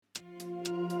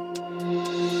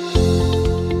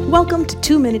Welcome to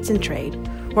 2 Minutes in Trade,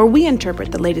 where we interpret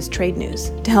the latest trade news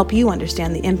to help you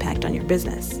understand the impact on your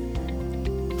business.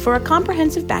 For a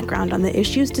comprehensive background on the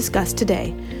issues discussed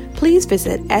today, please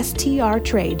visit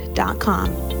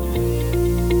strtrade.com.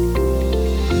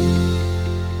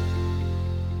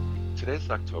 Today is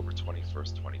October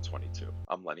 21st, 2022.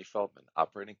 I'm Lenny Feldman,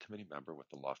 Operating Committee member with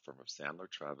the law firm of Sandler,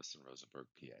 Travis & Rosenberg,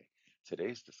 PA.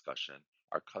 Today's discussion,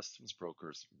 are customs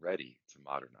brokers ready to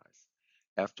modernize?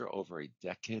 After over a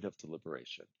decade of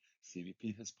deliberation,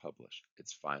 CBP has published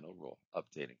its final rule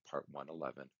updating Part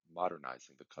 111,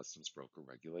 modernizing the customs broker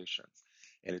regulations.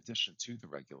 In addition to the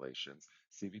regulations,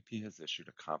 CBP has issued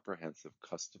a comprehensive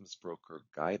customs broker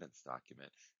guidance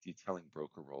document detailing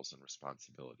broker roles and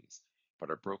responsibilities.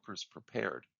 But are brokers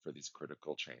prepared for these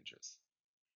critical changes?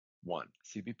 1.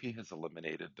 CBP has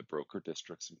eliminated the broker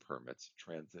districts and permits,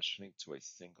 transitioning to a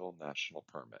single national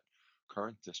permit.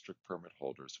 Current district permit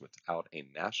holders without a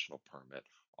national permit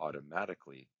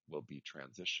automatically will be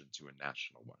transitioned to a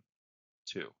national one.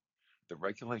 2. The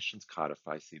regulations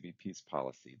codify CBP's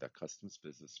policy that customs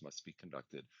business must be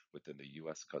conducted within the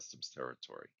U.S. Customs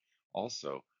Territory.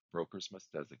 Also, brokers must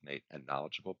designate a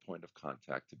knowledgeable point of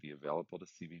contact to be available to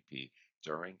CBP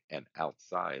during and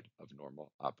outside of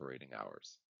normal operating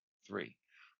hours. 3.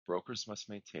 Brokers must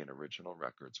maintain original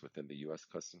records within the U.S.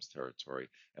 Customs Territory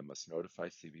and must notify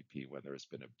CBP when there has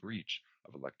been a breach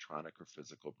of electronic or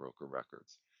physical broker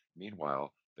records.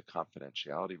 Meanwhile, the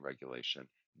confidentiality regulation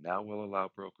now will allow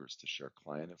brokers to share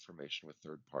client information with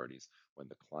third parties when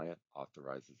the client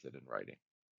authorizes it in writing.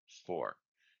 4.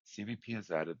 CBP has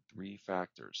added 3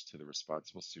 factors to the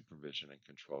responsible supervision and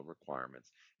control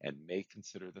requirements and may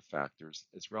consider the factors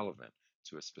as relevant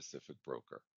to a specific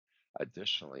broker.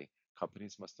 Additionally,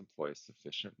 companies must employ a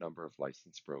sufficient number of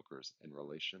licensed brokers in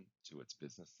relation to its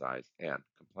business size and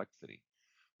complexity.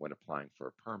 When applying for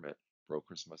a permit,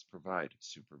 brokers must provide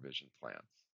supervision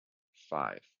plans.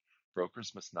 5.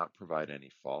 Brokers must not provide any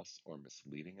false or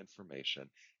misleading information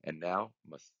and now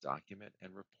must document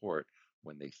and report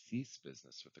when they cease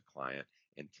business with a client,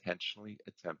 intentionally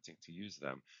attempting to use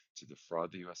them to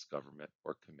defraud the U.S. government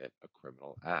or commit a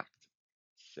criminal act.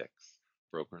 6.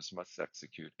 Brokers must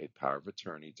execute a power of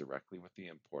attorney directly with the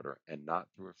importer and not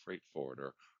through a freight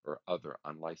forwarder or other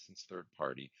unlicensed third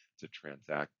party to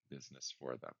transact business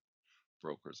for them.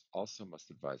 Brokers also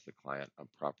must advise the client on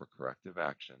proper corrective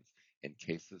actions in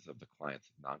cases of the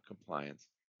client's noncompliance,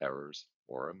 errors,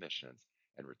 or omissions,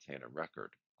 and retain a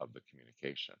record of the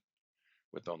communication.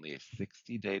 With only a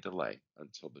 60-day delay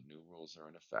until the new rules are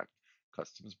in effect,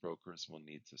 customs brokers will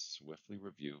need to swiftly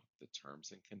review the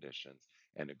terms and conditions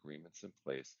and agreements in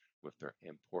place with their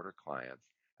importer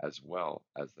clients, as well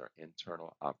as their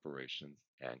internal operations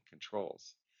and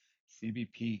controls.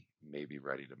 CBP may be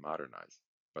ready to modernize,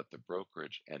 but the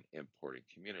brokerage and importing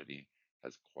community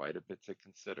has quite a bit to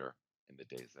consider in the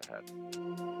days ahead.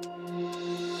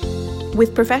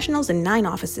 With professionals in 9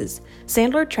 offices,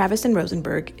 Sandler, Travis &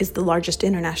 Rosenberg is the largest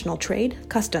international trade,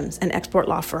 customs, and export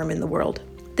law firm in the world.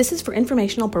 This is for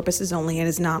informational purposes only and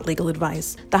is not legal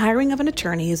advice. The hiring of an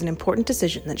attorney is an important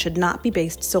decision that should not be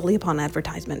based solely upon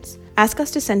advertisements. Ask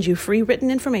us to send you free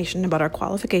written information about our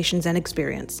qualifications and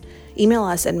experience. Email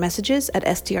us at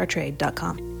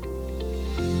messages@strtrade.com.